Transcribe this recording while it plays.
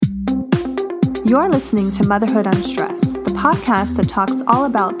You're listening to Motherhood Unstressed, the podcast that talks all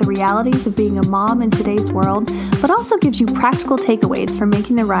about the realities of being a mom in today's world, but also gives you practical takeaways for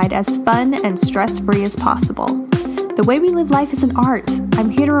making the ride as fun and stress-free as possible. The way we live life is an art.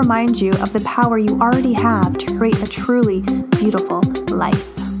 I'm here to remind you of the power you already have to create a truly beautiful life.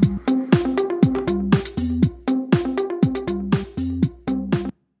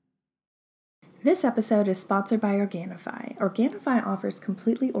 This episode is sponsored by Organifi. Organifi offers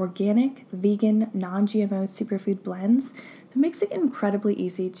completely organic, vegan, non-GMO superfood blends that makes it incredibly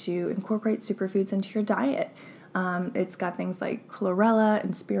easy to incorporate superfoods into your diet. It's got things like chlorella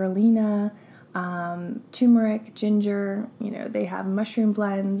and spirulina, turmeric, ginger, they have mushroom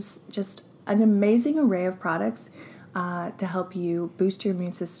blends, just an amazing array of products to help you boost your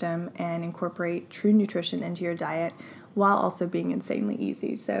immune system and incorporate true nutrition into your diet while also being insanely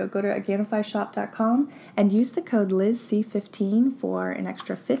easy. So go to OrganifiShop.com and use the code LizC15 for an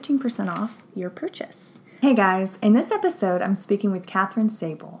extra 15% off your purchase. Hey guys, in this episode, I'm speaking with Catherine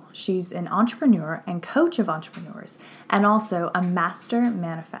Sable. She's an entrepreneur and coach of entrepreneurs, and also a master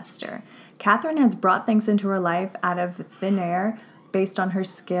manifester. Catherine has brought things into her life out of thin air based on her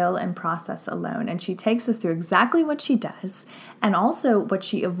skill and process alone. And she takes us through exactly what she does and also what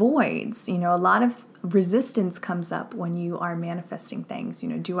she avoids. A lot of resistance comes up when you are manifesting things.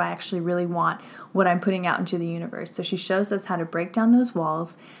 Do I actually really want what I'm putting out into the universe? So she shows us how to break down those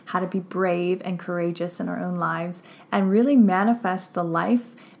walls, how to be brave and courageous in our own lives, and really manifest the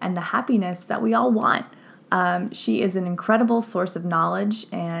life and the happiness that we all want. She is an incredible source of knowledge,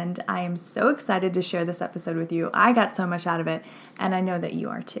 and I am so excited to share this episode with you. I got so much out of it, and I know that you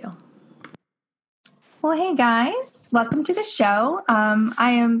are too. Well, hey guys, welcome to the show. I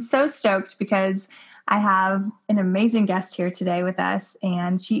am so stoked because I have an amazing guest here today with us,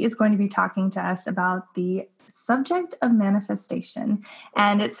 and she is going to be talking to us about the subject of manifestation.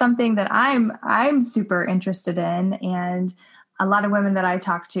 And it's something that I'm super interested in, and a lot of women that I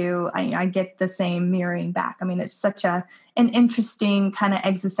talk to, I get the same mirroring back. I mean, it's such an interesting kind of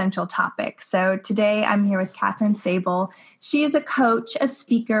existential topic. So today I'm here with Catherine Sable. She is a coach, a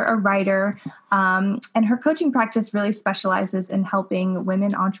speaker, a writer, and her coaching practice really specializes in helping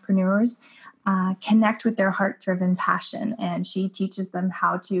women entrepreneurs connect with their heart-driven passion. And she teaches them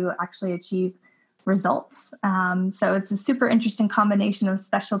how to actually achieve results. So it's a super interesting combination of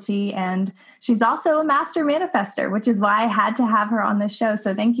specialty, and she's also a master manifester, which is why I had to have her on the show.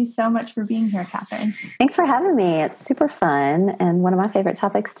 So thank you so much for being here, Catherine. Thanks for having me. It's super fun and one of my favorite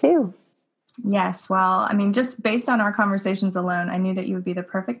topics too. Yes. Well, I mean, just based on our conversations alone, I knew that you would be the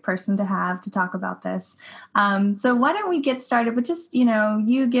perfect person to have to talk about this. So why don't we get started with just,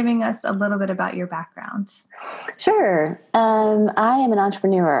 you giving us a little bit about your background? Sure. I am an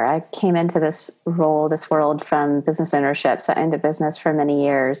entrepreneur. I came into this world from business ownership. So I owned a business for many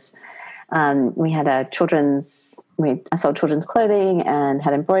years. We had I sold children's clothing and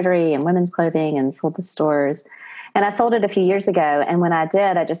had embroidery and women's clothing and sold to stores. And I sold it a few years ago. And when I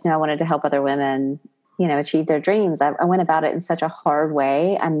did, I just knew I wanted to help other women, achieve their dreams. I went about it in such a hard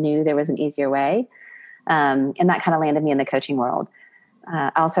way. I knew there was an easier way. And that kind of landed me in the coaching world.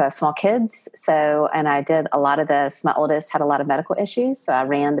 I also have small kids. And I did a lot of this. My oldest had a lot of medical issues. So I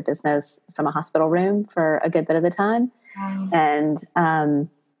ran the business from a hospital room for a good bit of the time. Wow. And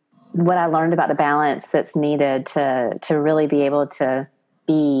what I learned about the balance that's needed to really be able to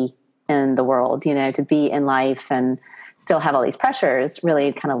be in the world, to be in life and still have all these pressures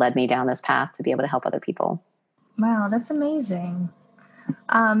really kind of led me down this path to be able to help other people. Wow, that's amazing.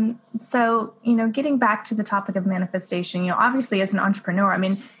 So, getting back to the topic of manifestation, obviously as an entrepreneur, I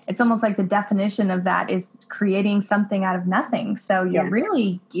mean, it's almost like the definition of that is creating something out of nothing. So you're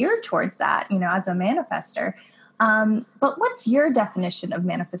really geared towards that, as a manifester. But what's your definition of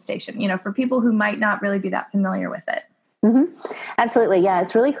manifestation, for people who might not really be that familiar with it? Mm-hmm. Absolutely. Yeah.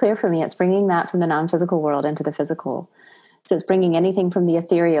 It's really clear for me. It's bringing that from the non-physical world into the physical. So it's bringing anything from the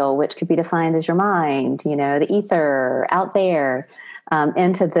ethereal, which could be defined as your mind, the ether out there,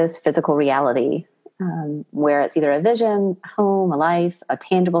 into this physical reality, where it's either a vision, a home, a life, a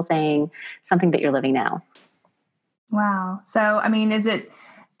tangible thing, something that you're living now. Wow. So, I mean,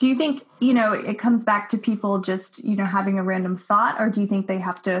 do you think, it comes back to people just, having a random thought, or do you think they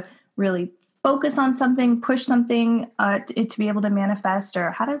have to really focus on something, push something to be able to manifest, or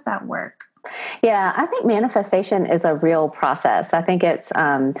how does that work? Yeah, I think manifestation is a real process. I think I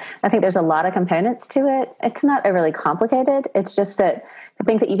think there's a lot of components to it. It's not overly complicated. It's just that to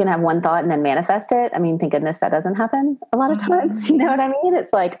think that you can have one thought and then manifest it. I mean, thank goodness that doesn't happen a lot of times. You know what I mean?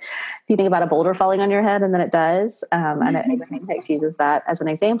 It's like if you think about a boulder falling on your head and then it does. I know Abraham Hicks uses that as an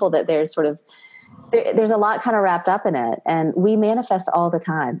example, that there's sort of there's a lot kind of wrapped up in it. And we manifest all the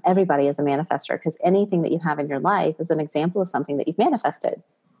time. Everybody is a manifester because anything that you have in your life is an example of something that you've manifested,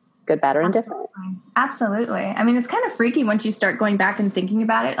 good, bad, or indifferent. Absolutely. I mean, it's kind of freaky once you start going back and thinking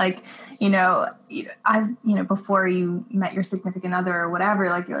about it. Like, before you met your significant other or whatever,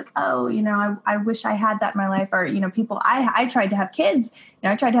 like, you're like, oh, I wish I had that in my life. Or, people, I tried to have kids,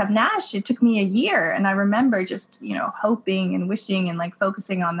 I tried to have Nash. It took me a year. And I remember just, hoping and wishing and like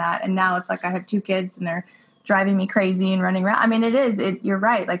focusing on that. And now it's like, I have 2 kids and they're driving me crazy and running around. I mean, you're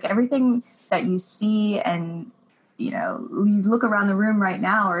right. Like everything that you see and, you look around the room right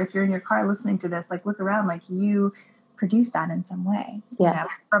now, or if you're in your car listening to this, like look around, like you produce that in some way,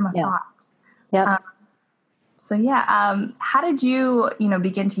 from a thought. Yeah. How did you,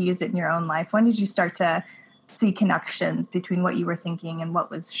 begin to use it in your own life? When did you start to see connections between what you were thinking and what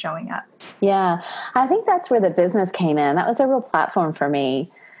was showing up? Yeah. I think that's where the business came in. That was a real platform for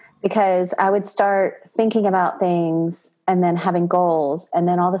me because I would start thinking about things and then having goals. And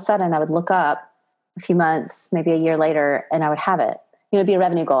then all of a sudden I would look up a few months, maybe a year later, and I would have it. It'd be a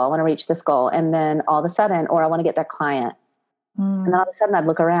revenue goal. I want to reach this goal. And then all of a sudden, or I want to get that client. And then all of a sudden I'd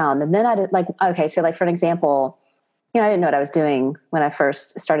look around and then I'd like, okay, so like for an example, I didn't know what I was doing when I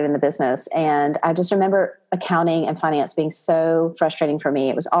first started in the business. And I just remember accounting and finance being so frustrating for me.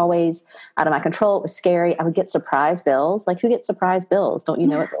 It was always out of my control. It was scary. I would get surprise bills. Like, who gets surprise bills? Don't you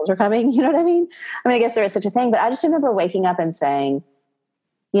know what bills are coming? You know what I mean? I guess there is such a thing, but I just remember waking up and saying,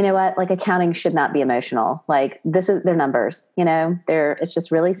 you know what, like accounting should not be emotional. Like they're numbers, it's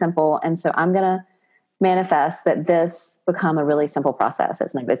just really simple. And so I'm going to manifest that this become a really simple process.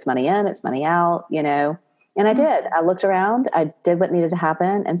 It's money in, it's money out, and I did. I looked around, I did what needed to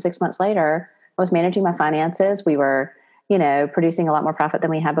happen. And 6 months later, I was managing my finances. We were, producing a lot more profit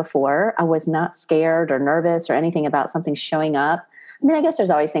than we had before. I was not scared or nervous or anything about something showing up. I guess there's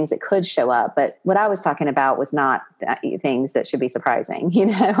always things that could show up, but what I was talking about was not things that should be surprising.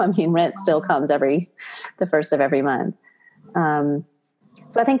 Rent still comes the first of every month.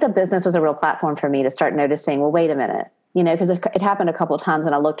 So I think the business was a real platform for me to start noticing, well, wait a minute, because it happened a couple of times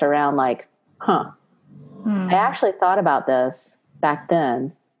and I looked around like, I actually thought about this back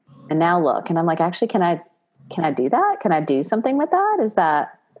then and now look, and I'm like, actually, can I do that? Can I do something with that?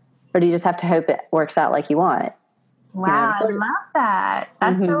 Or do you just have to hope it works out like you want? Wow, I love that.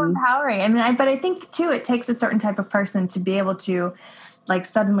 That's so empowering. But I think too, it takes a certain type of person to be able to like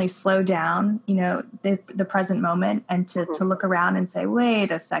suddenly slow down, the present moment and to look around and say,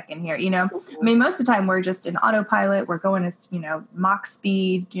 wait a second here, most of the time we're just in autopilot. We're going at, Mach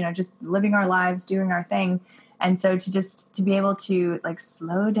speed, just living our lives, doing our thing. And so to be able to like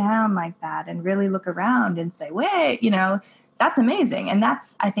slow down like that and really look around and say, wait, that's amazing. And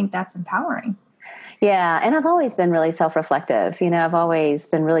I think that's empowering. Yeah. And I've always been really self-reflective. I've always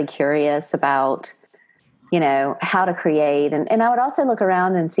been really curious about, how to create. And I would also look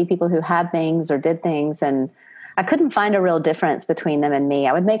around and see people who had things or did things. And I couldn't find a real difference between them and me.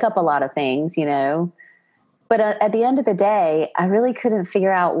 I would make up a lot of things, but at the end of the day, I really couldn't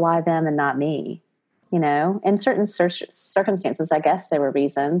figure out why them and not me, in certain circumstances. I guess there were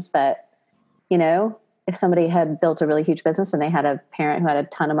reasons, but, if somebody had built a really huge business and they had a parent who had a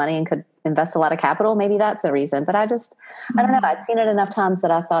ton of money and could invest a lot of capital, maybe that's the reason. But I don't know. I'd seen it enough times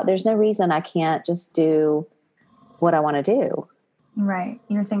that I thought there's no reason I can't just do what I want to do. Right.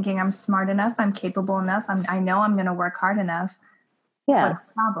 You're thinking I'm smart enough. I'm capable enough. I know I'm going to work hard enough. Yeah. What's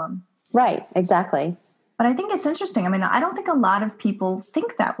the problem? Right. Exactly. But I think it's interesting. I don't think a lot of people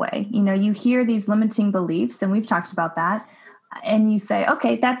think that way. You hear these limiting beliefs, and we've talked about that. And you say,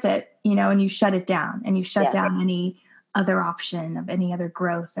 okay, that's it, and you shut it down, and you shut down any other option of any other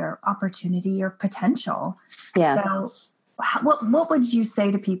growth or opportunity or potential. Yeah. So what would you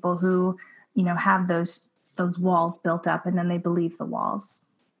say to people who, have those walls built up and then they believe the walls?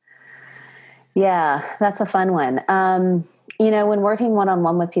 Yeah, that's a fun one. When working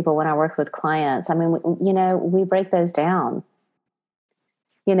one-on-one with people, when I work with clients, we break those down,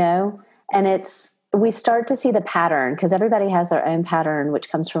 and we start to see the pattern because everybody has their own pattern,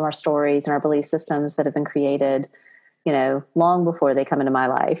 which comes from our stories and our belief systems that have been created, long before they come into my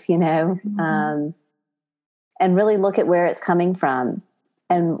life, and really look at where it's coming from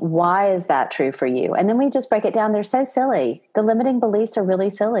and why is that true for you? And then we just break it down. They're so silly. The limiting beliefs are really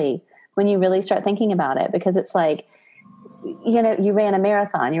silly when you really start thinking about it, because it's like, you ran a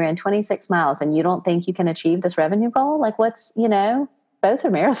marathon, you ran 26 miles and you don't think you can achieve this revenue goal. Like both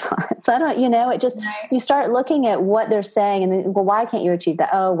are marathons. I don't, it just, you start looking at what they're saying and then, well, why can't you achieve that?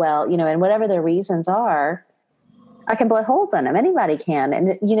 Oh, well, and whatever their reasons are, I can blow holes in them. Anybody can.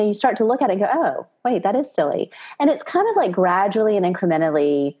 And, you start to look at it and go, oh, wait, that is silly. And it's kind of like gradually and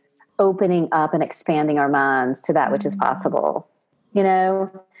incrementally opening up and expanding our minds to that which is possible. You know,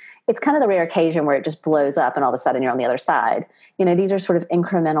 it's kind of the rare occasion where it just blows up and all of a sudden you're on the other side. You know, these are sort of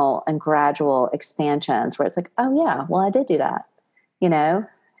incremental and gradual expansions where it's like, oh yeah, well, I did do that, you know?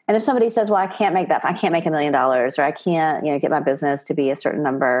 And if somebody says, well, I can't make $1 million, or I can't, you know, get my business to be a certain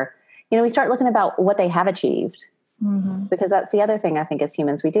number, you know, we start looking about what they have achieved. Because that's the other thing I think as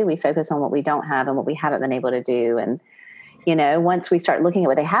humans we do. We focus on what we don't have and what we haven't been able to do. And, you know, once we start looking at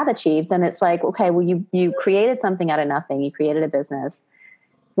what they have achieved, then it's like, okay, well, you created something out of nothing. You created a business.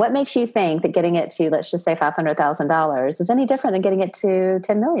 What makes you think that getting it to, let's just say $500,000 is any different than getting it to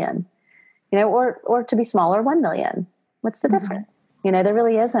 10 million, you know, or to be smaller, 1 million? What's the difference? You know, there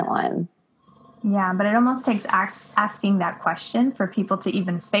really isn't one. Yeah, but it almost takes asking that question for people to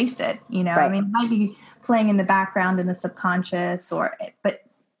even face it. You know, Right. I mean, it might be playing in the background in the subconscious, but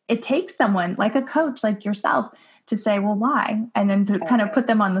it takes someone like a coach, like yourself, to say, well, why? And then to kind of put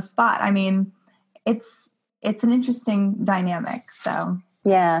them on the spot. I mean, it's an interesting dynamic. So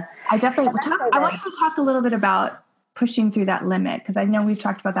Yeah. I definitely I want you to talk a little bit about pushing through that limit, because I know we've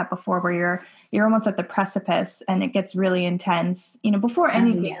talked about that before, where you're almost at the precipice and it gets really intense, you know, before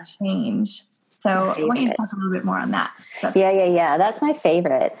any big change. So I want you to talk a little bit more on that. Yeah. That's my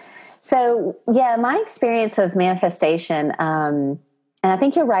favorite. So yeah, my experience of manifestation, and I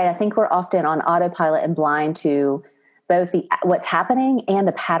think you're right. I think we're often on autopilot and blind to both what's happening and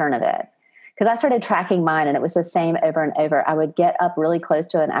the pattern of it. Because I started tracking mine and it was the same over and over. I would get up really close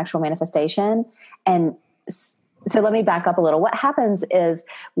to an actual manifestation. And so let me back up a little. What happens is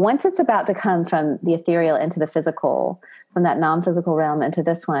once it's about to come from the ethereal into the physical, from that non-physical realm into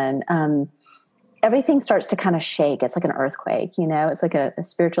this one, everything starts to kind of shake. It's like an earthquake, you know, it's like a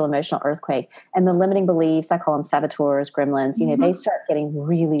spiritual, emotional earthquake. And the limiting beliefs, I call them saboteurs, gremlins, you know, they start getting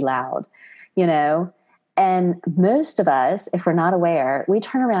really loud, you know. And most of us, if we're not aware, we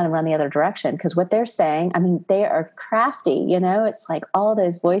turn around and run the other direction, because what they're saying, I mean, they are crafty, you know, it's like all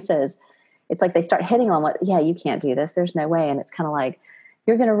those voices. It's like they start hitting on yeah, you can't do this. There's no way. And it's kind of like,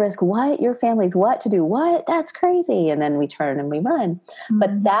 you're going to risk what? Your family's what to do? What? That's crazy. And then we turn and we run.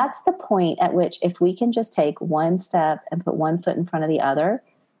 But that's the point at which if we can just take one step and put one foot in front of the other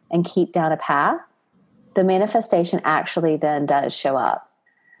and keep down a path, the manifestation actually then does show up.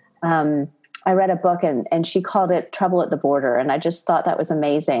 I read a book and she called it Trouble at the Border. And I just thought that was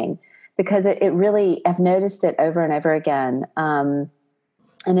amazing because it really, I've noticed it over and over again. And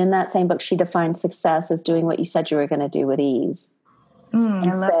in that same book, she defined success as doing what you said you were going to do with ease. I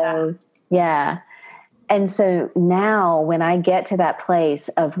love that. Yeah. And so now when I get to that place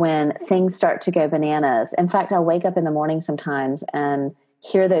of when things start to go bananas, in fact, I'll wake up in the morning sometimes and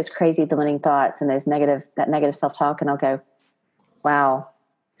hear those crazy limiting thoughts and that negative self-talk. And I'll go, wow,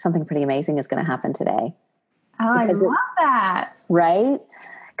 something pretty amazing is going to happen today. Oh, I love that. Right?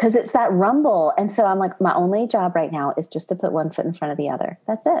 Because it's that rumble. And so I'm like, my only job right now is just to put one foot in front of the other.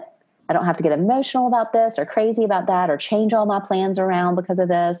 That's it. I don't have to get emotional about this or crazy about that or change all my plans around because of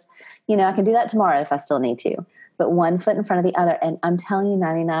this. You know, I can do that tomorrow if I still need to. But one foot in front of the other. And I'm telling you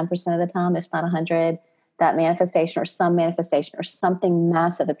 99% of the time, if not 100, that manifestation or something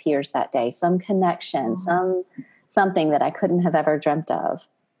massive appears that day. Some connection, something that I couldn't have ever dreamt of.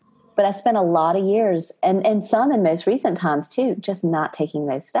 But I spent a lot of years and some in most recent times too, just not taking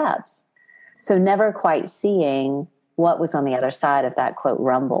those steps. So never quite seeing what was on the other side of that quote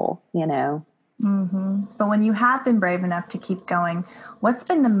rumble, you know? Mm-hmm. But when you have been brave enough to keep going, what's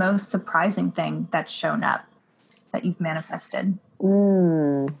been the most surprising thing that's shown up that you've manifested?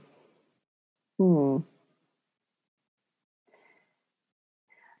 You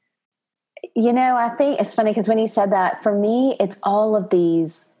know, I think it's funny because when you said that, for me, it's all of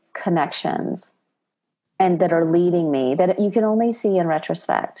these connections and that are leading me that you can only see in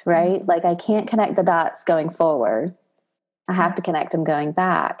retrospect, right? Like I can't connect the dots going forward. I have to connect them going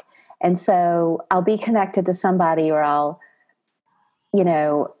back. And so I'll be connected to somebody or I'll, you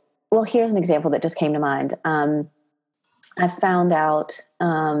know, well, here's an example that just came to mind. I found out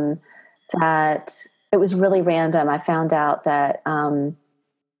that it was really random. I found out that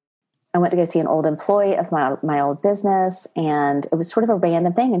I went to go see an old employee of my old business, and it was sort of a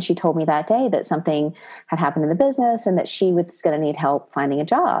random thing. And she told me that day that something had happened in the business and that she was going to need help finding a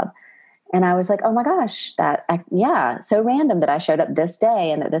job. And I was like, oh my gosh, so random that I showed up this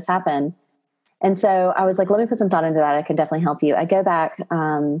day and that this happened. And so I was like, let me put some thought into that. I can definitely help you. I go back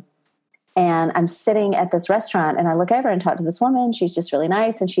and I'm sitting at this restaurant and I look over and talk to this woman. She's just really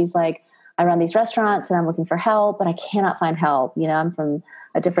nice. And she's like, I run these restaurants and I'm looking for help, but I cannot find help. You know, I'm from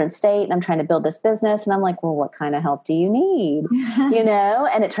a different state and I'm trying to build this business. And I'm like, well, what kind of help do you need?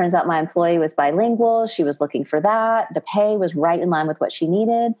 And it turns out my employee was bilingual. She was looking for that. The pay was right in line with what she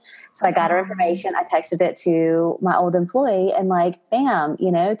needed. So I got her information. I texted it to my old employee and like, bam,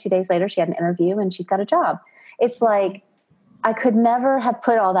 2 days later, she had an interview and she's got a job. It's like, I could never have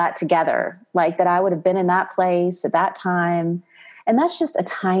put all that together, like that I would have been in that place at that time. And that's just a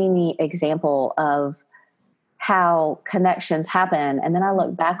tiny example of how connections happen. And then I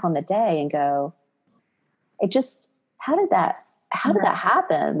look back on the day and go, how did that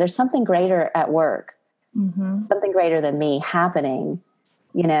happen? There's something greater at work, something greater than me happening,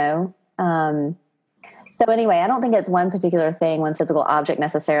 So anyway, I don't think it's one particular thing, one physical object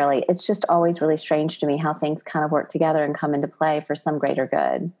necessarily. It's just always really strange to me how things kind of work together and come into play for some greater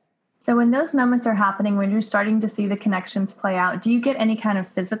good. So when those moments are happening, when you're starting to see the connections play out, do you get any kind of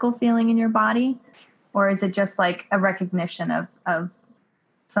physical feeling in your body? Or is it just like a recognition of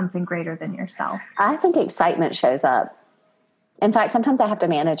something greater than yourself? I think excitement shows up. In fact, sometimes I have to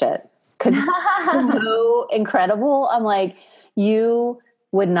manage it because it's so incredible. I'm like, you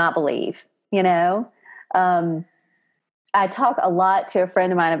would not believe, I talk a lot to a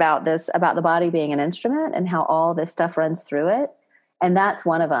friend of mine about this, about the body being an instrument and how all this stuff runs through it. And that's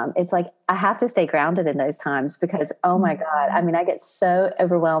one of them. It's like, I have to stay grounded in those times because, oh my God, I get so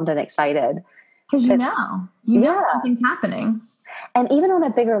overwhelmed and excited. Because you know something's happening. And even on a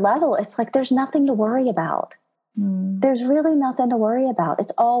bigger level, it's like, there's nothing to worry about. There's really nothing to worry about.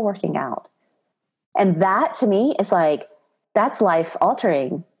 It's all working out. And that to me is like, that's life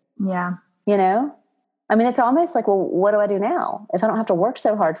altering. Yeah. It's almost like, well, what do I do now? If I don't have to work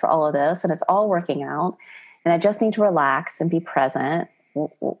so hard for all of this and it's all working out and I just need to relax and be present,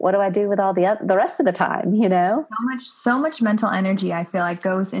 what do I do with all the rest of the time, So much mental energy, I feel like,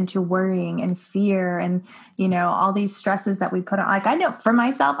 goes into worrying and fear and, all these stresses that we put on. Like, I know for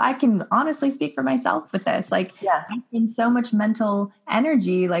myself, I can honestly speak for myself with this. Like, I spend so much mental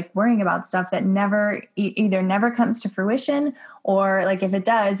energy, like worrying about stuff that either never comes to fruition or like, if it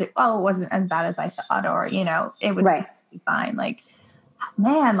does, it wasn't as bad as I thought, or, it was fine. Like,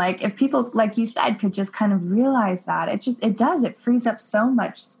 man, like if people, like you said, could just kind of realize that it frees up so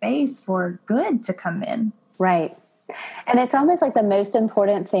much space for good to come in. Right. And it's almost like the most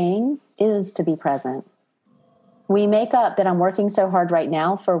important thing is to be present. We make up that I'm working so hard right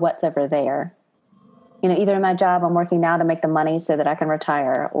now for what's over there. Either in my job, I'm working now to make the money so that I can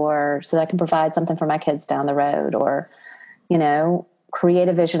retire or so that I can provide something for my kids down the road or, create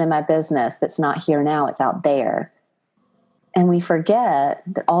a vision in my business that's not here now, it's out there. And we forget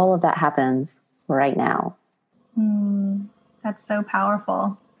that all of that happens right now. That's so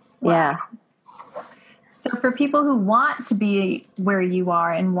powerful. Wow. Yeah. So for people who want to be where you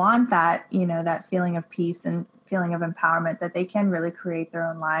are and want that, that feeling of peace and feeling of empowerment that they can really create their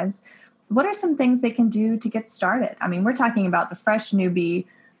own lives, what are some things they can do to get started? I mean, we're talking about the fresh newbie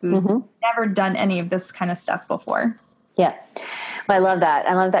who's never done any of this kind of stuff before. Yeah. Well, I love that.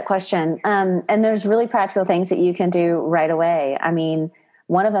 I love that question. And there's really practical things that you can do right away. I mean,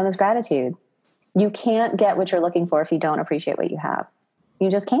 one of them is gratitude. You can't get what you're looking for if you don't appreciate what you have. You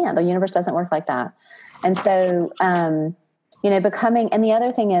just can't. The universe doesn't work like that. And so, and the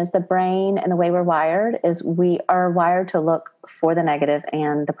other thing is the brain and the way we're wired is we are wired to look for the negative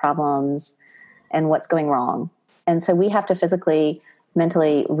and the problems and what's going wrong. And so we have to physically,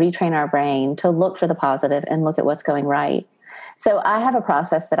 mentally retrain our brain to look for the positive and look at what's going right. So I have a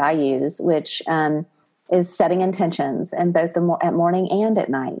process that I use, which is setting intentions, and both at morning and at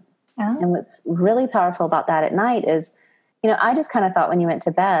night. Oh. And what's really powerful about that at night is, I just kind of thought when you went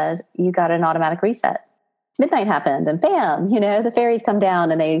to bed, you got an automatic reset. Midnight happened and bam, the fairies come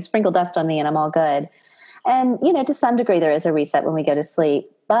down and they sprinkle dust on me and I'm all good. And, to some degree there is a reset when we go to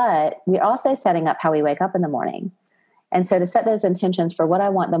sleep, but we're also setting up how we wake up in the morning. And so to set those intentions for what I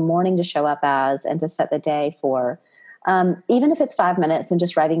want the morning to show up as and to set the day for, even if it's 5 minutes and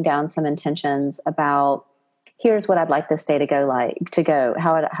just writing down some intentions about here's what I'd like this day to go,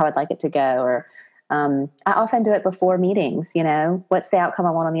 how I'd like it to go. Or I often do it before meetings, what's the outcome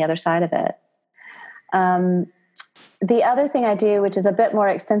I want on the other side of it. The other thing I do, which is a bit more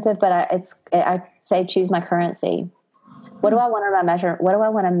extensive, but I say choose my currency. What do I want to measure? What do I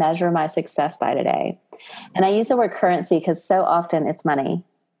want to measure my success by today? And I use the word currency because so often it's money.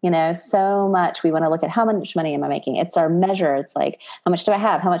 So much we want to look at how much money am I making? It's our measure. It's like, how much do I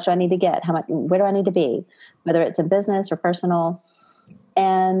have? How much do I need to get? Where do I need to be? Whether it's in business or personal.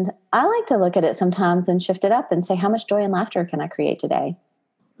 And I like to look at it sometimes and shift it up and say, how much joy and laughter can I create today?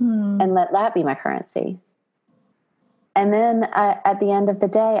 And let that be my currency. And then at the end of the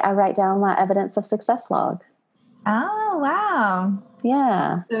day, I write down my evidence of success log. Oh, wow.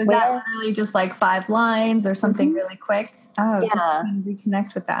 Yeah. So is that literally just like 5 lines or something really quick? Oh, just to kind of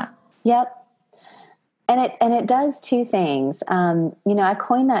reconnect with that. Yep. And it does two things. I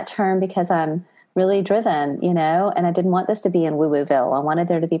coined that term because I'm really driven, and I didn't want this to be in woo-wooville. I wanted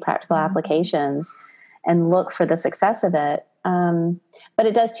there to be practical applications and look for the success of it. But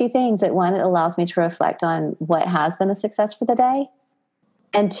it does two things. One, it allows me to reflect on what has been a success for the day.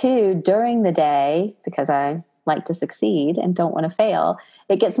 And two, during the day, because I like to succeed and don't want to fail,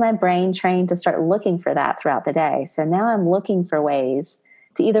 it gets my brain trained to start looking for that throughout the day. So now I'm looking for ways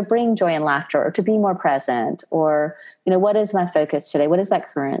to either bring joy and laughter or to be more present or, what is my focus today? What is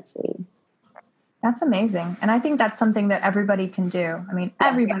that currency? That's amazing. And I think that's something that everybody can do. I mean,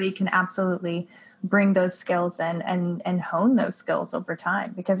 everybody can absolutely bring those skills in and hone those skills over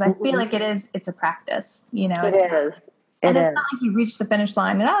time, because I feel like it's a practice, It is. And it's not like you reach the finish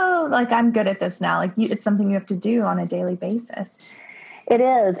line and, I'm good at this now. Like it's something you have to do on a daily basis. It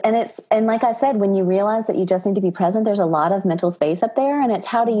is. And like I said, when you realize that you just need to be present, there's a lot of mental space up there, and it's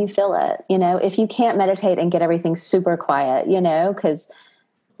how do you fill it? If you can't meditate and get everything super quiet, because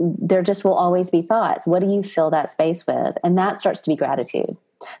there just will always be thoughts. What do you fill that space with? And that starts to be gratitude.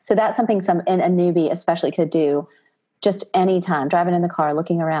 So that's something a newbie especially could do just anytime, driving in the car,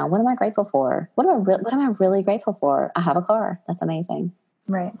 looking around. What am I grateful for? What am I really grateful for? I have a car. That's amazing.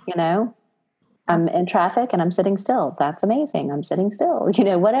 Right. I'm in traffic and I'm sitting still. That's amazing. I'm sitting still,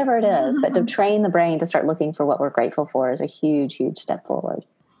 whatever it is. But to train the brain to start looking for what we're grateful for is a huge, huge step forward.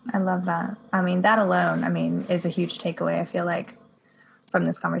 I love that. I mean, that alone, is a huge takeaway, I feel like, from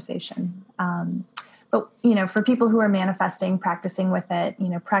this conversation. But, for people who are manifesting, practicing with it,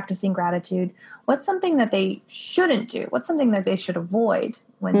 practicing gratitude, what's something that they shouldn't do? What's something that they should avoid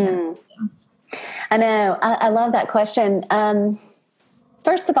when manifesting? I know. I love that question.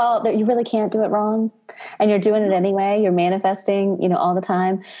 First of all, that you really can't do it wrong, and you're doing it anyway. You're manifesting, all the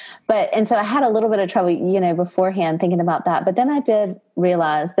time. And so I had a little bit of trouble, beforehand thinking about that. But then I did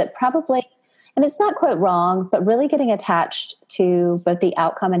realize that probably, and it's not quite wrong, but really getting attached to both the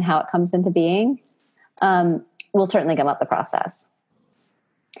outcome and how it comes into being will certainly gum up the process.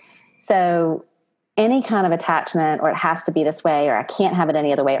 So any kind of attachment, or it has to be this way, or I can't have it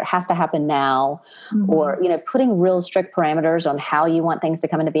any other way, or it has to happen now, or, putting real strict parameters on how you want things to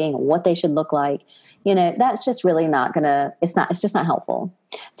come into being and what they should look like, that's just really it's just not helpful.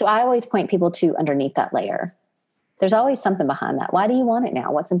 So I always point people to underneath that layer. There's always something behind that. Why do you want it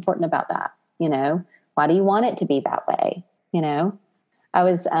now? What's important about that? Why do you want it to be that way? I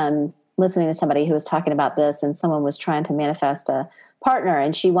was listening to somebody who was talking about this, and someone was trying to manifest a partner,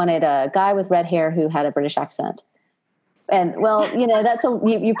 and she wanted a guy with red hair who had a British accent. And that's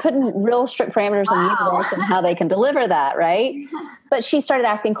you put in real strict parameters on the universe and how they can deliver that, right? But she started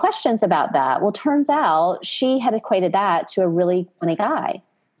asking questions about that. Well, turns out she had equated that to a really funny guy.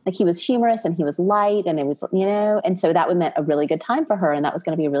 Like he was humorous and he was light, and it was, and so that would meant a really good time for her, and that was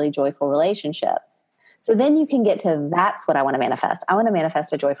going to be a really joyful relationship. So then you can get to, that's what I want to manifest. I want to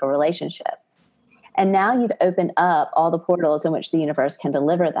manifest a joyful relationship. And now you've opened up all the portals in which the universe can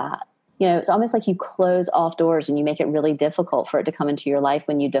deliver that. It's almost like you close off doors and you make it really difficult for it to come into your life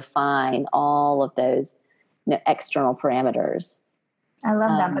when you define all of those external parameters. I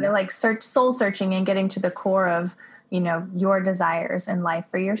love that. But like soul searching and getting to the core of, your desires in life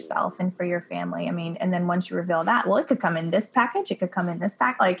for yourself and for your family. And then once you reveal that, well, it could come in this package. It could come in this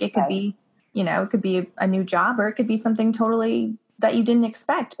pack. Like it could be, it could be a new job, or it could be something totally that you didn't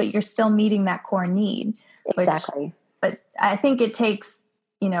expect, but you're still meeting that core need. Exactly. But I think it takes,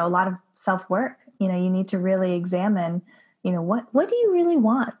 a lot of self-work. You need to really examine, what do you really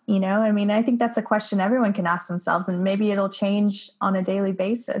want? I think that's a question everyone can ask themselves, and maybe it'll change on a daily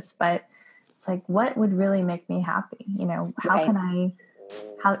basis, but it's like, what would really make me happy? How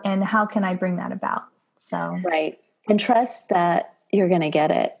can I bring that about? So, right. And trust that you're going to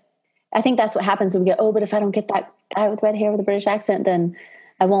get it. I think that's what happens when we go, but if I don't get that guy with red hair with a British accent, then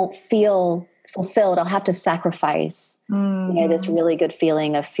I won't feel fulfilled. I'll have to sacrifice, this really good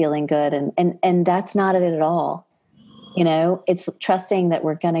feeling of feeling good. And that's not it at all. It's trusting that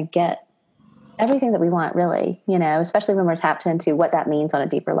we're going to get everything that we want, really, especially when we're tapped into what that means on a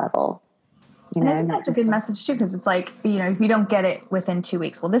deeper level. And I think that's a good message too, because it's like, if you don't get it within 2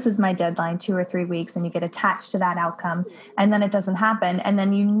 weeks, well, this is my deadline, 2 or 3 weeks, and you get attached to that outcome, and then it doesn't happen. And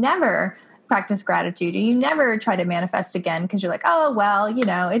then you never practice gratitude, or you never try to manifest again, because you're like, oh, well,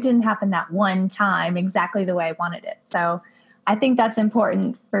 it didn't happen that one time exactly the way I wanted it. So I think that's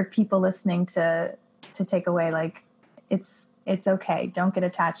important for people listening to take away. Like, it's It's okay. Don't get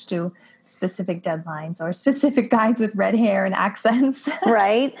attached to specific deadlines or specific guys with red hair and accents.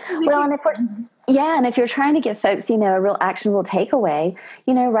 Right. Well, and if you're trying to give folks, a real actionable takeaway,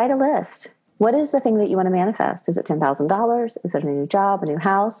 write a list. What is the thing that you want to manifest? Is it $10,000? Is it a new job, a new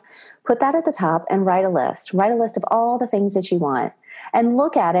house? Put that at the top and write a list. Write a list of all the things that you want and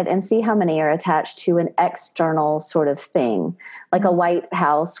look at it and see how many are attached to an external sort of thing, like a white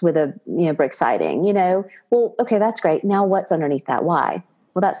house with a brick siding. Well, okay, that's great. Now what's underneath that? Why?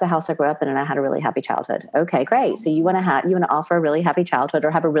 Well, that's the house I grew up in and I had a really happy childhood. Okay, great. So you want to offer a really happy childhood or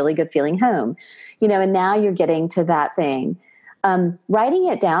have a really good feeling home, and now you're getting to that thing. Writing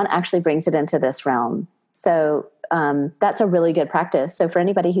it down actually brings it into this realm. So that's a really good practice. So for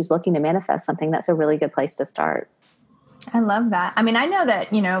anybody who's looking to manifest something, that's a really good place to start. I love that. I mean, I know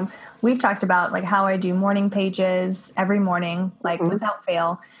that, we've talked about like how I do morning pages every morning, like without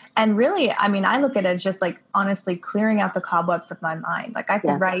fail. And really, I mean, I look at it just like honestly clearing out the cobwebs of my mind. Like I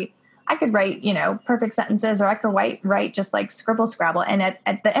could write, perfect sentences, or I could write just like scribble scrabble. And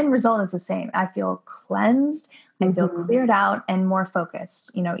at the end result is the same. I feel cleansed. I feel cleared out and more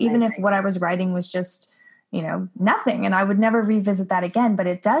focused, even if what I was writing was just, nothing, and I would never revisit that again, but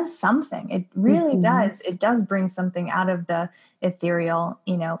it does something. It really does. It does bring something out of the ethereal,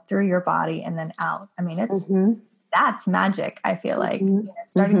 through your body and then out. I mean, that's magic. I feel like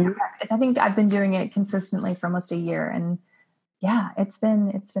starting, I think I've been doing it consistently for almost a year, and yeah, it's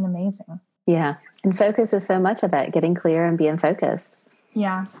been amazing. Yeah. And focus is so much of it, getting clear and being focused.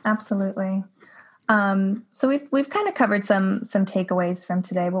 Yeah, absolutely. So we've kind of covered some takeaways from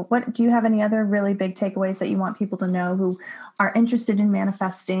today, but what do you have any other really big takeaways that you want people to know who are interested in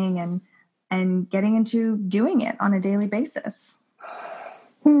manifesting and getting into doing it on a daily basis?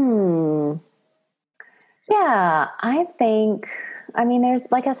 Yeah, I think, there's,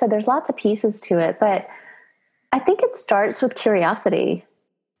 like I said, there's lots of pieces to it, but I think it starts with curiosity,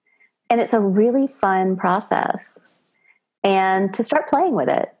 and it's a really fun process, and to start playing with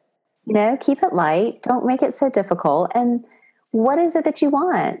it. Keep it light. Don't make it so difficult. And what is it that you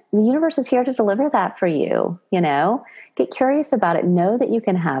want? The universe is here to deliver that for you. Get curious about it. Know that you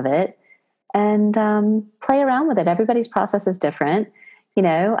can have it, and play around with it. Everybody's process is different.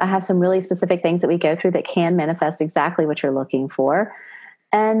 I have some really specific things that we go through that can manifest exactly what you're looking for.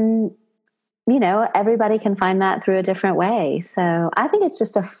 And, everybody can find that through a different way. So I think it's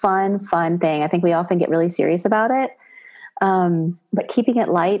just a fun thing. I think we often get really serious about it. But keeping it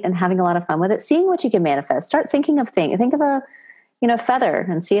light and having a lot of fun with it, seeing what you can manifest. Start thinking of things. Think of a, feather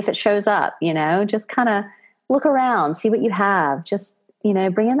and see if it shows up, just kind of look around, see what you have. Just,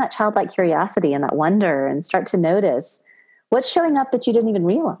 bring in that childlike curiosity and that wonder and start to notice what's showing up that you didn't even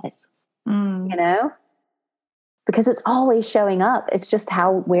realize, because it's always showing up. It's just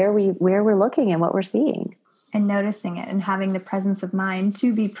where we're looking and what we're seeing. And noticing it and having the presence of mind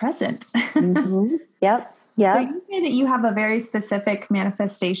to be present. Yep. Yeah. So you say that you have a very specific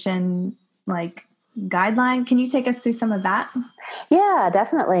manifestation guideline. Can you take us through some of that? Yeah,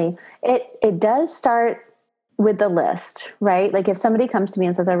 definitely. It does start with the list, right? Like if somebody comes to me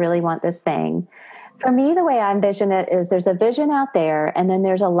and says, I really want this thing. For me, the way I envision it is there's a vision out there, and then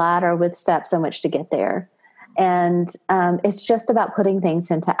there's a ladder with steps on which to get there. And it's just about putting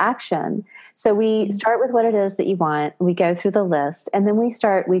things into action. So we start with what it is that you want. We go through the list, and then we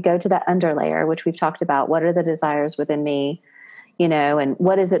go to that underlayer, which we've talked about. What are the desires within me, and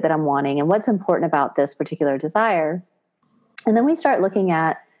what is it that I'm wanting, and what's important about this particular desire? And then we start looking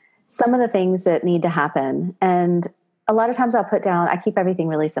at some of the things that need to happen. And a lot of times I keep everything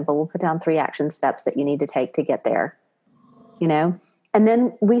really simple. We'll put down 3 action steps that you need to take to get there, and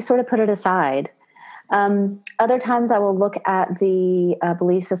then we sort of put it aside. Other times I will look at the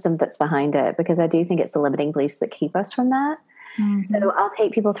belief system that's behind it, because I do think it's the limiting beliefs that keep us from that. Mm-hmm. So I'll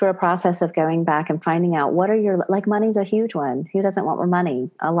take people through a process of going back and finding out what are money's a huge one. Who doesn't want more money?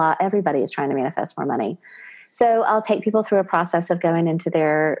 Everybody is trying to manifest more money. So I'll take people through a process of going into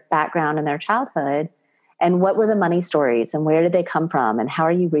their background and their childhood, and what were the money stories, and where did they come from, and how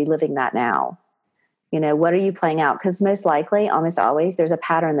are you reliving that now? What are you playing out? Because most likely, almost always, there's a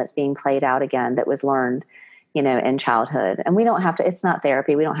pattern that's being played out again that was learned, in childhood. And we don't have to, it's not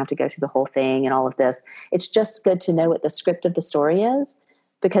therapy. We don't have to go through the whole thing and all of this. It's just good to know what the script of the story is,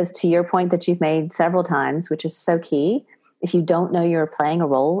 because to your point that you've made several times, which is so key, if you don't know you're playing a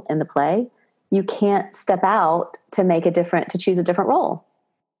role in the play, you can't step out to choose a different role,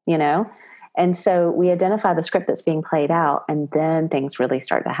 And so we identify the script that's being played out, and then things really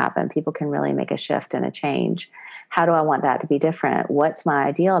start to happen. People can really make a shift and a change. How do I want that to be different? What's my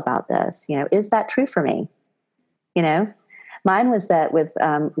ideal about this? Is that true for me? Mine was that with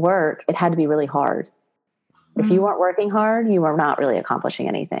work, it had to be really hard. If you weren't working hard, you were not really accomplishing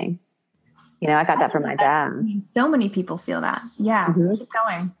anything. You know, I got that from my dad. So many people feel that. Yeah. Keep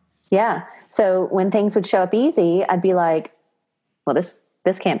going. Yeah. So when things would show up easy, I'd be like, well, this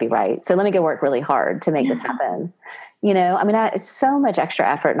can't be right. So let me go work really hard to make this happen. You know, I mean, so much extra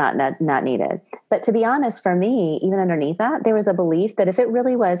effort not needed. But to be honest, for me, even underneath that, there was a belief that if it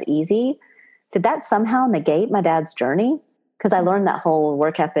really was easy, did that somehow negate my dad's journey? Because I learned that whole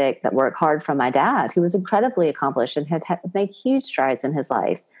work ethic, that work hard from my dad, who was incredibly accomplished and had made huge strides in his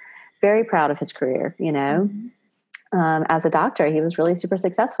life. Very proud of his career, you know. As a doctor, he was really super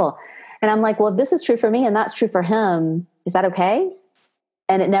successful. And I'm like, well, if this is true for me and that's true for him, is that okay?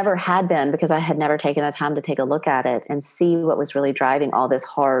 And it never had been, because I had never taken the time to take a look at it and see what was really driving all this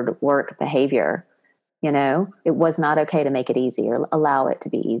hard work behavior. You know, it was not okay to make it easy or allow it to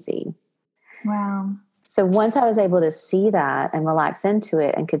be easy. Wow. So once I was able to see that and relax into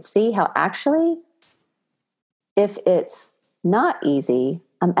it and could see how actually, if it's not easy,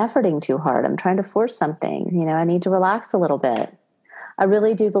 I'm efforting too hard. I'm trying to force something. You know, I need to relax a little bit. I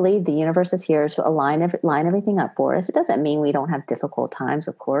really do believe the universe is here to line everything up for us. It doesn't mean we don't have difficult times,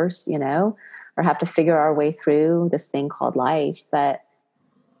 of course, you know, or have to figure our way through this thing called life. But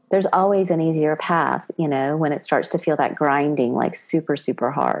there's always an easier path, you know, when it starts to feel that grinding, like super,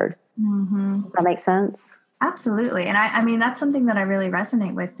 super hard. Does that make sense? Absolutely. And I mean, that's something that I really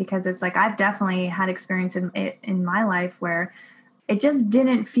resonate with, because it's like, I've definitely had experience in my life where it just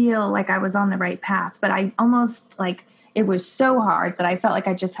didn't feel like I was on the right path, but I almost like, it was so hard that I felt like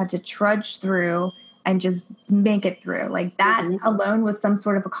I just had to trudge through and just make it through. Like that alone was some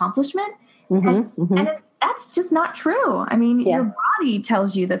sort of accomplishment. That's just not true. I mean, your body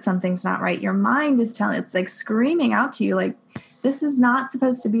tells you that something's not right. Your mind is it's like screaming out to you, like, this is not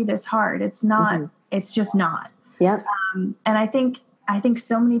supposed to be this hard. It's not, it's just not. Yeah. And I think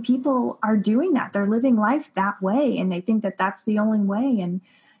so many people are doing that. They're living life that way, and they think that that's the only way. And,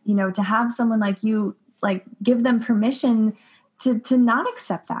 you know, to have someone like you, like, give them permission to not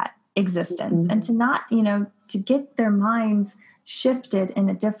accept that existence and to not, you know, to get their minds shifted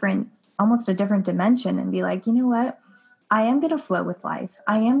in almost a different dimension, and be like, you know what, I am going to flow with life.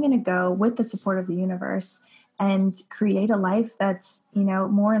 I am going to go with the support of the universe and create a life that's, you know,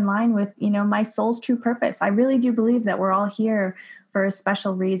 more in line with, you know, my soul's true purpose. I really do believe that we're all here for a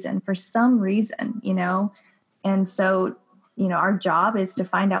special reason, for some reason, you know? And so, you know, our job is to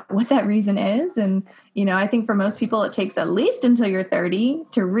find out what that reason is. And, you know, I think for most people, it takes at least until you're 30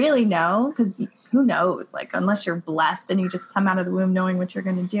 to really know, because who knows, like, unless you're blessed and you just come out of the womb knowing what you're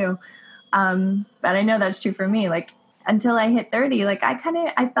going to do. But I know that's true for me. Like, until I hit 30, like, I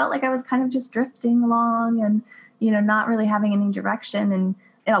felt like I was kind of just drifting along and, you know, not really having any direction. And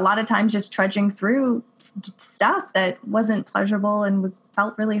a lot of times just trudging through stuff that wasn't pleasurable and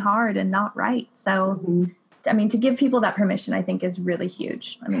felt really hard and not right. So, I mean, to give people that permission, I think, is really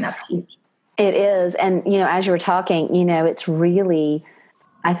huge. I mean, that's huge. It is. And, you know, as you were talking, you know, it's really,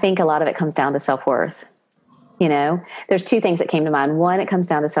 I think a lot of it comes down to self-worth. You know, there's two things that came to mind. One, it comes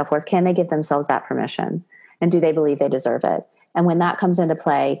down to self-worth. Can they give themselves that permission? And do they believe they deserve it? And when that comes into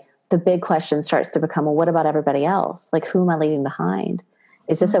play, the big question starts to become, well, what about everybody else? Like, who am I leaving behind?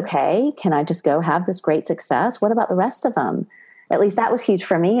 Is this okay? Can I just go have this great success? What about the rest of them? At least that was huge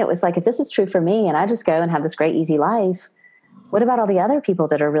for me. It was like, if this is true for me and I just go and have this great, easy life, what about all the other people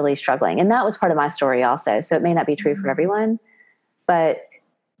that are really struggling? And that was part of my story also. So it may not be true for everyone, but,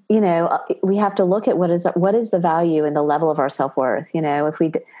 you know, we have to look at what is the value and the level of our self-worth. You know,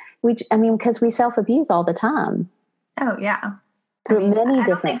 I mean, because we self-abuse all the time. Oh, yeah. Through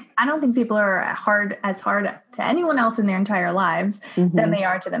I don't think people are as hard to anyone else in their entire lives than they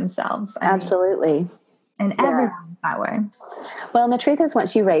are to themselves. Absolutely. And everyone's that way. Well, and the truth is,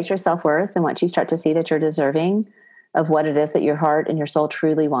 once you raise your self-worth and once you start to see that you're deserving of what it is that your heart and your soul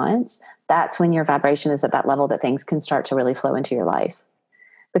truly wants, that's when your vibration is at that level that things can start to really flow into your life.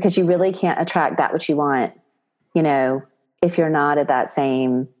 Because you really can't attract that which you want, you know, if you're not at that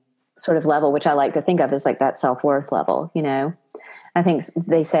same sort of level, which I like to think of as like that self-worth level, you know. I think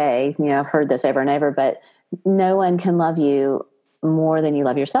they say, you know, I've heard this over and over, but no one can love you more than you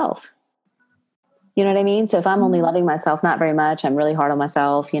love yourself. You know what I mean? So if I'm only loving myself not very much, I'm really hard on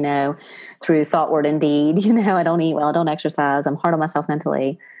myself, you know, through thought, word, and deed. You know, I don't eat well, I don't exercise, I'm hard on myself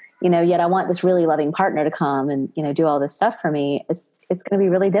mentally, you know, yet I want this really loving partner to come and, you know, do all this stuff for me. It's going to be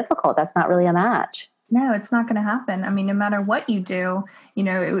really difficult. That's not really a match. No, it's not going to happen. I mean, no matter what you do, you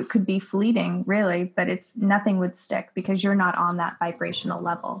know, it could be fleeting, really, but nothing would stick because you're not on that vibrational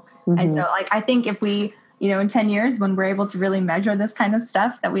level. And so, like, I think if we, you know, in 10 years, when we're able to really measure this kind of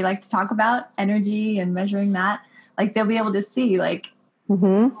stuff that we like to talk about, energy and measuring that, like, they'll be able to see, like,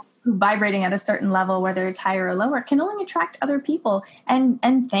 vibrating at a certain level, whether it's higher or lower, can only attract other people and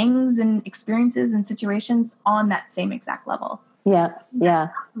things and experiences and situations on that same exact level. Yeah. Yeah.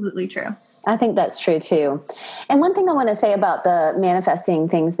 Absolutely true. I think that's true too. And one thing I want to say about the manifesting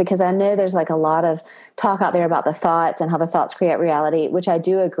things, because I know there's like a lot of talk out there about the thoughts and how the thoughts create reality, which I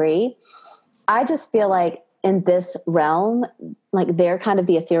do agree. I just feel like in this realm, like they're kind of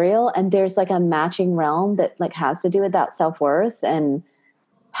the ethereal, and there's like a matching realm that like has to do with that self-worth and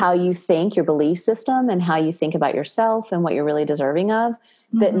how you think, your belief system, and how you think about yourself and what you're really deserving of,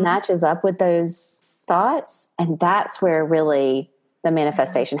 that matches up with those thoughts. And that's where really the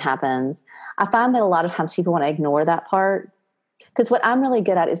manifestation happens. I find that a lot of times people want to ignore that part, because what I'm really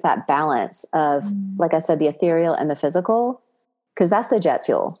good at is that balance of, like I said, the ethereal and the physical, because that's the jet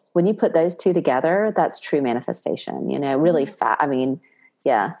fuel. When you put those two together, that's true manifestation, really I mean,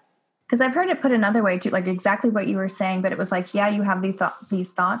 yeah. Because I've heard it put another way too, like exactly what you were saying, but it was like, yeah, you have these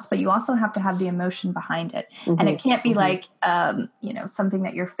thoughts, but you also have to have the emotion behind it. And it can't be like, something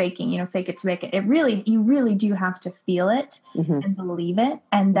that you're faking, fake it to make it. You really do have to feel it and believe it.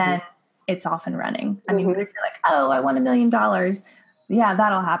 And then it's off and running. I mean, if you're like, oh, I won $1 million. Yeah,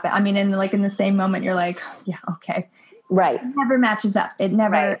 that'll happen. I mean, in the same moment, you're like, yeah, okay. Right. It never matches up. It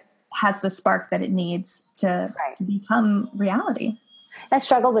never has the spark that it needs to become reality. I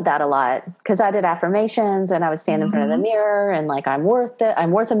struggled with that a lot, because I did affirmations and I would stand in front of the mirror and like, I'm worth it.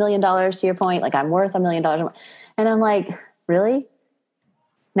 I'm worth $1 million, to your point. Like, I'm worth $1 million. And I'm like, really?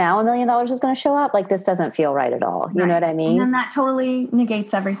 Now $1 million is going to show up? Like, this doesn't feel right at all. You know what I mean? And then that totally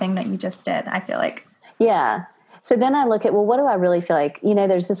negates everything that you just did, I feel like. Yeah. So then I look at, well, what do I really feel like?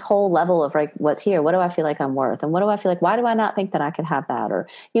 There's this whole level of like, what's here? What do I feel like I'm worth? And what do I feel like? Why do I not think that I could have that? Or,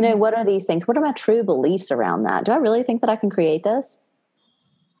 what are these things? What are my true beliefs around that? Do I really think that I can create this?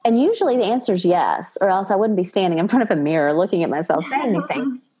 And usually the answer is yes, or else I wouldn't be standing in front of a mirror looking at myself saying these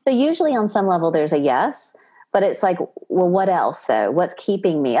things. So usually on some level there's a yes, but it's like, well, what else though? What's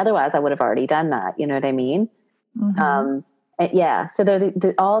keeping me? Otherwise I would have already done that. You know what I mean? Yeah. So there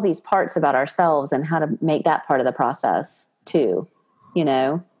are all these parts about ourselves and how to make that part of the process too,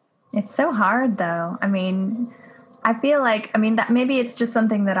 It's so hard though. I mean, I feel like, that maybe it's just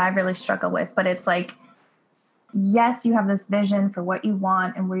something that I really struggle with, but it's like, yes, you have this vision for what you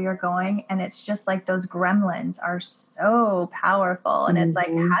want and where you're going. And it's just like those gremlins are so powerful. And it's like,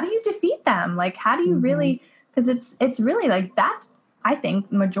 how do you defeat them? Like, how do you really, because it's really like, that's, I think,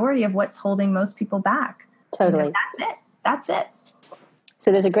 majority of what's holding most people back. Totally. That's it.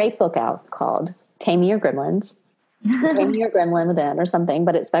 So there's a great book out called Tame Your Gremlins, Tame Your Gremlin Within or something,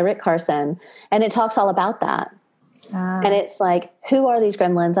 but it's by Rick Carson. And it talks all about that. And it's like, who are these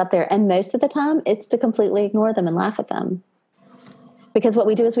gremlins up there? And most of the time, it's to completely ignore them and laugh at them. Because what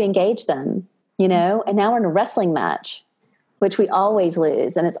we do is we engage them, and now we're in a wrestling match, which we always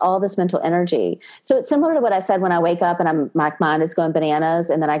lose. And it's all this mental energy. So it's similar to what I said when I wake up and my mind is going bananas.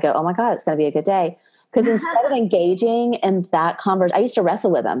 And then I go, oh my God, it's going to be a good day. Because instead of engaging in that conversation, I used to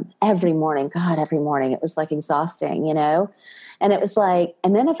wrestle with them every morning. God, every morning. It was like exhausting, And it was like,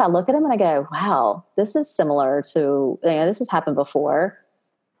 and then if I look at them and I go, wow, this is similar to, this has happened before.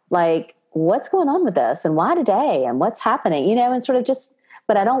 Like, what's going on with this? And why today? And what's happening? And sort of just,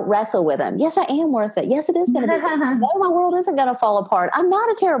 but I don't wrestle with them. Yes, I am worth it. Yes, it is going to be. No, my world isn't going to fall apart. I'm not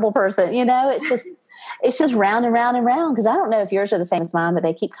a terrible person. It's just round and round and round. Because I don't know if yours are the same as mine, but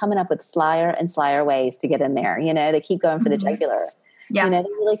they keep coming up with slyer and slyer ways to get in there. They keep going for the jugular. Yeah. They're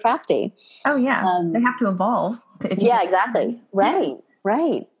really crafty. Oh yeah. They have to evolve. Yeah, exactly.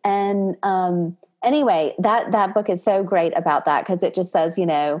 Right. And, anyway, that book is so great about that. Cause it just says,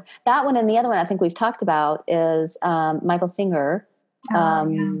 that one and the other one I think we've talked about is, Michael Singer.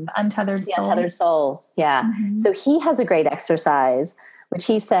 The Untethered Soul. Untethered Soul. Yeah. Mm-hmm. So he has a great exercise, which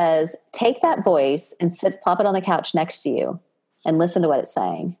he says, take that voice and plop it on the couch next to you and listen to what it's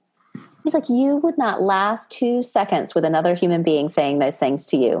saying. He's like, you would not last 2 seconds with another human being saying those things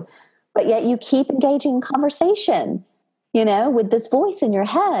to you, but yet you keep engaging in conversation, with this voice in your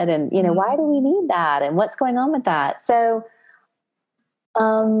head. And, why do we need that? And what's going on with that? So,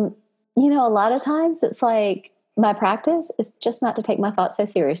 a lot of times it's like my practice is just not to take my thoughts so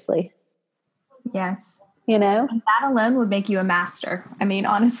seriously. Yes. And that alone would make you a master.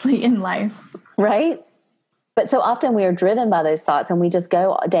 Honestly, in life. Right. But so often we are driven by those thoughts and we just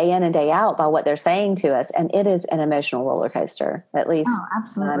go day in and day out by what they're saying to us. And it is an emotional roller coaster, at least. Oh,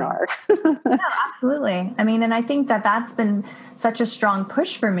 absolutely. Yeah, absolutely. And I think that that's been such a strong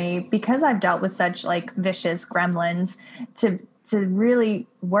push for me because I've dealt with such like vicious gremlins to really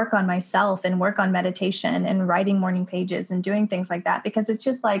work on myself and work on meditation and writing morning pages and doing things like that, because it's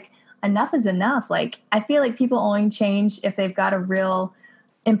just like enough is enough. Like, I feel like people only change if they've got a real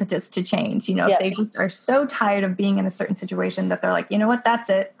impetus to change. You know, if Yep. they just are so tired of being in a certain situation that they're like, you know what, that's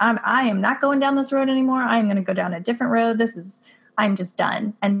it. I am not going down this road anymore. I'm going to go down a different road. I'm just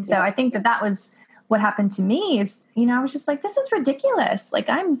done. And so I think that was what happened to me is, you know, I was just like, this is ridiculous. Like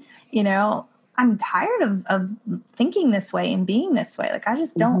I'm tired of thinking this way and being this way. Like I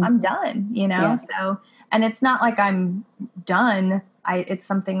just don't, I'm done, you know? Yeah. So, and it's not like I'm done. It's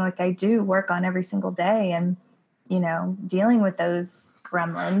something like I do work on every single day and, you know, dealing with those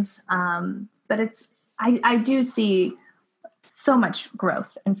gremlins. But I do see so much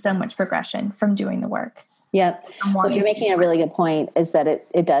growth and so much progression from doing the work. Yep. Well, you're making a really good point is that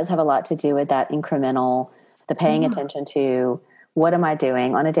it does have a lot to do with that incremental, the paying attention to what am I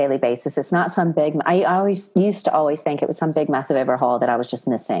doing on a daily basis. It's not some big, I always used to always think it was some big massive overhaul that I was just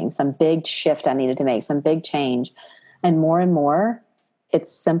missing, some big shift I needed to make, some big change. And more,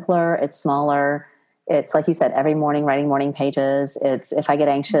 it's simpler, it's smaller. It's like you said, every morning writing morning pages. It's if I get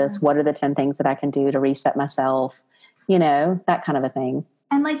anxious, what are the 10 things that I can do to reset myself? You know, that kind of a thing.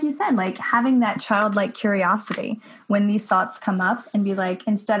 And like you said, like having that childlike curiosity when these thoughts come up and be like,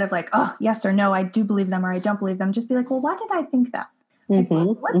 instead of like, oh, yes or no, I do believe them or I don't believe them, just be like, well, why did I think that? Like,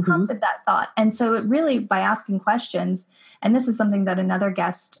 what prompted that thought? And so it really, by asking questions, and this is something that another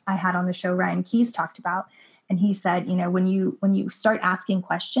guest I had on the show, Ryan Keyes, talked about. And he said, you know, when you start asking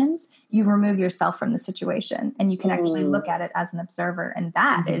questions, you remove yourself from the situation and you can actually look at it as an observer. And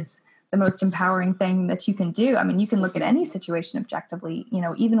that is the most empowering thing that you can do. I mean, you can look at any situation objectively, you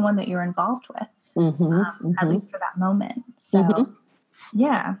know, even one that you're involved with, at least for that moment. So,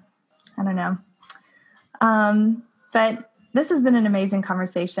 yeah, I don't know. But this has been an amazing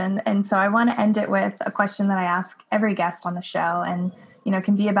conversation. And so I want to end it with a question that I ask every guest on the show. And, you know, it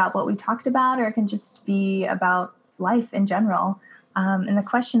can be about what we talked about, or it can just be about life in general. And the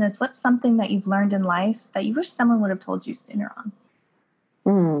question is, what's something that you've learned in life that you wish someone would have told you sooner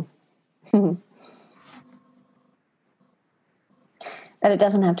on? That it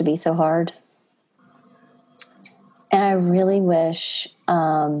doesn't have to be so hard. And I really wish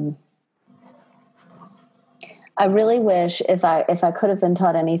if I could have been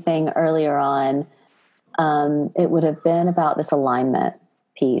taught anything earlier on, it would have been about this alignment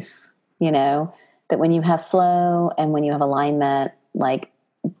piece, you know, that when you have flow and when you have alignment, like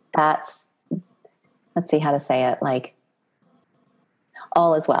let's see how to say it, like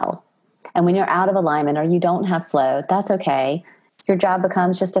all is well. And when you're out of alignment or you don't have flow, that's okay. Your job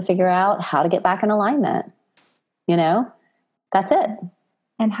becomes just to figure out how to get back in alignment. You know, that's it.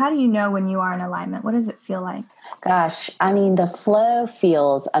 And how do you know when you are in alignment? What does it feel like? Gosh, I mean, the flow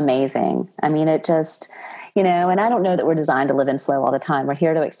feels amazing. I mean, it just, you know, and I don't know that we're designed to live in flow all the time. We're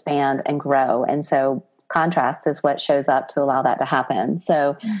here to expand and grow. And so contrast is what shows up to allow that to happen.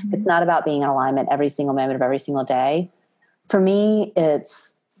 So it's not about being in alignment every single moment of every single day. For me,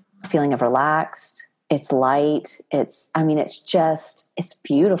 it's a feeling of relaxed. It's light. It's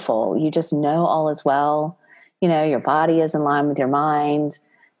beautiful. You just know all is well. You know, your body is in line with your mind.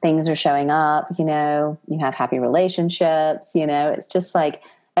 Things are showing up, you know, you have happy relationships, you know, it's just like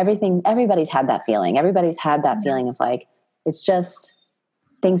everybody's had that feeling. Everybody's had that feeling of like, it's just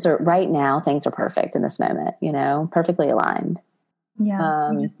things are perfect in this moment, you know, perfectly aligned.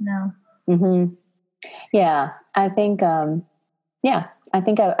 Yeah. You just know. Yeah. I think, I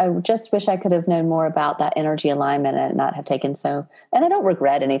just wish I could have known more about that energy alignment and not have taken and I don't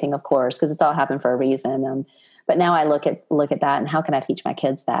regret anything, of course, because it's all happened for a reason. But now I look at that and how can I teach my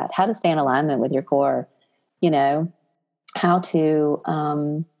kids that? How to stay in alignment with your core, you know, how to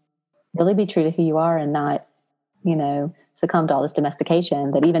really be true to who you are and not, you know, succumb to all this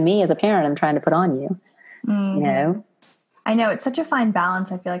domestication that even me as a parent, I'm trying to put on you, you know? I know it's such a fine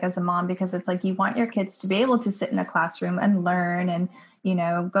balance, I feel like, as a mom, because it's like you want your kids to be able to sit in a classroom and learn and, you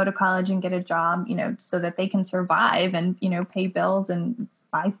know, go to college and get a job, you know, so that they can survive and, you know, pay bills and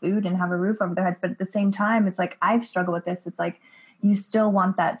buy food and have a roof over their heads. But at the same time, it's like, I've struggled with this. It's like, you still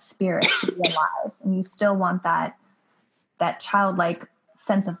want that spirit to be alive and you still want that childlike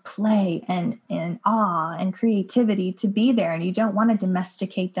sense of play and awe and creativity to be there. And you don't want to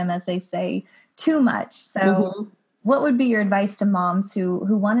domesticate them, as they say, too much. So what would be your advice to moms who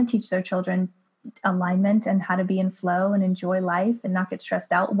want to teach their children alignment and how to be in flow and enjoy life and not get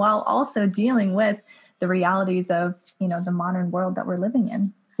stressed out while also dealing with the realities of, you know, the modern world that we're living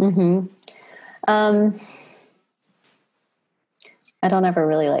in? I don't ever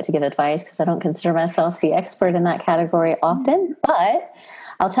really like to give advice because I don't consider myself the expert in that category often, but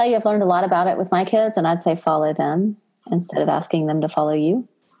I'll tell you, I've learned a lot about it with my kids, and I'd say follow them instead of asking them to follow you.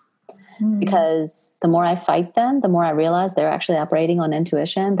 Because the more I fight them, the more I realize they're actually operating on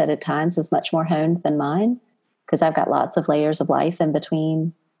intuition that at times is much more honed than mine. because I've got lots of layers of life in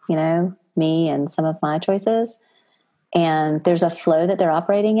between, me and some of my choices. And there's a flow that they're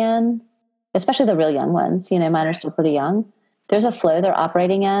operating in, especially the real young ones. Mine are still pretty young. There's a flow they're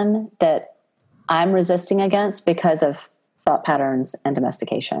operating in that I'm resisting against because of thought patterns and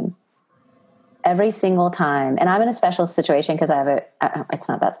domestication. Every single time. And I'm in a special situation because it's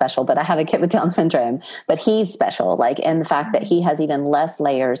not that special, but I have a kid with Down syndrome, but he's special, like in the fact that he has even less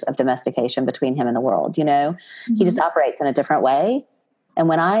layers of domestication between him and the world. Mm-hmm. He just operates in a different way. And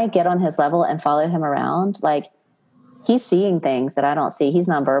when I get on his level and follow him around, like, he's seeing things that I don't see. He's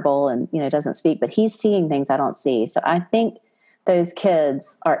nonverbal and, doesn't speak, but he's seeing things I don't see. So I think those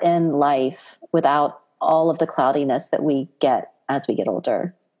kids are in life without all of the cloudiness that we get as we get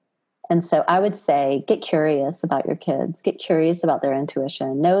older. And so I would say, get curious about your kids, get curious about their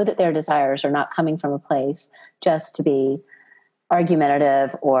intuition, know that their desires are not coming from a place just to be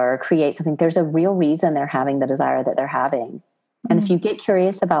argumentative or create something. There's a real reason they're having the desire that they're having. And if you get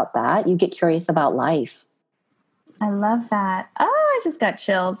curious about that, you get curious about life. I love that. Oh, I just got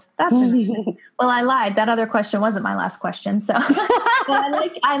chills. That's amazing. Well, I lied. That other question wasn't my last question. So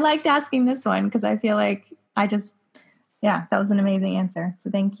I liked asking this one because I feel like that was an amazing answer.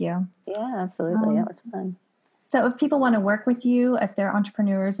 So thank you. Yeah, absolutely. That was fun. So if people want to work with you, if they're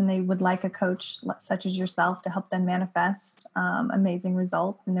entrepreneurs and they would like a coach such as yourself to help them manifest amazing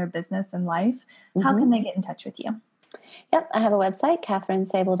results in their business and life, how can they get in touch with you? Yep. I have a website,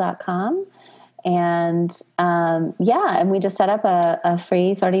 katherinesable.com. And and we just set up a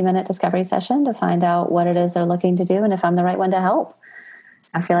free 30-minute discovery session to find out what it is they're looking to do and if I'm the right one to help.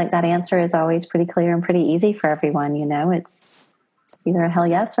 I feel like that answer is always pretty clear and pretty easy for everyone. It's either a hell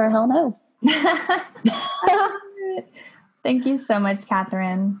yes or a hell no. Thank you so much,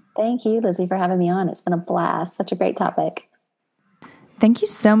 Catherine. Thank you, Lizzie, for having me on. It's been a blast. Such a great topic. Thank you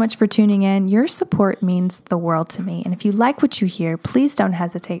so much for tuning in. Your support means the world to me. And if you like what you hear, please don't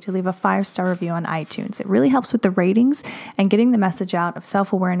hesitate to leave a 5-star review on iTunes. It really helps with the ratings and getting the message out of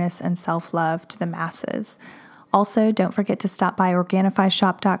self-awareness and self-love to the masses. Also, don't forget to stop by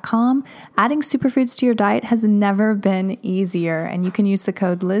Organifishop.com. Adding superfoods to your diet has never been easier, and you can use the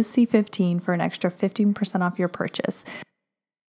code LizC15 for an extra 15% off your purchase.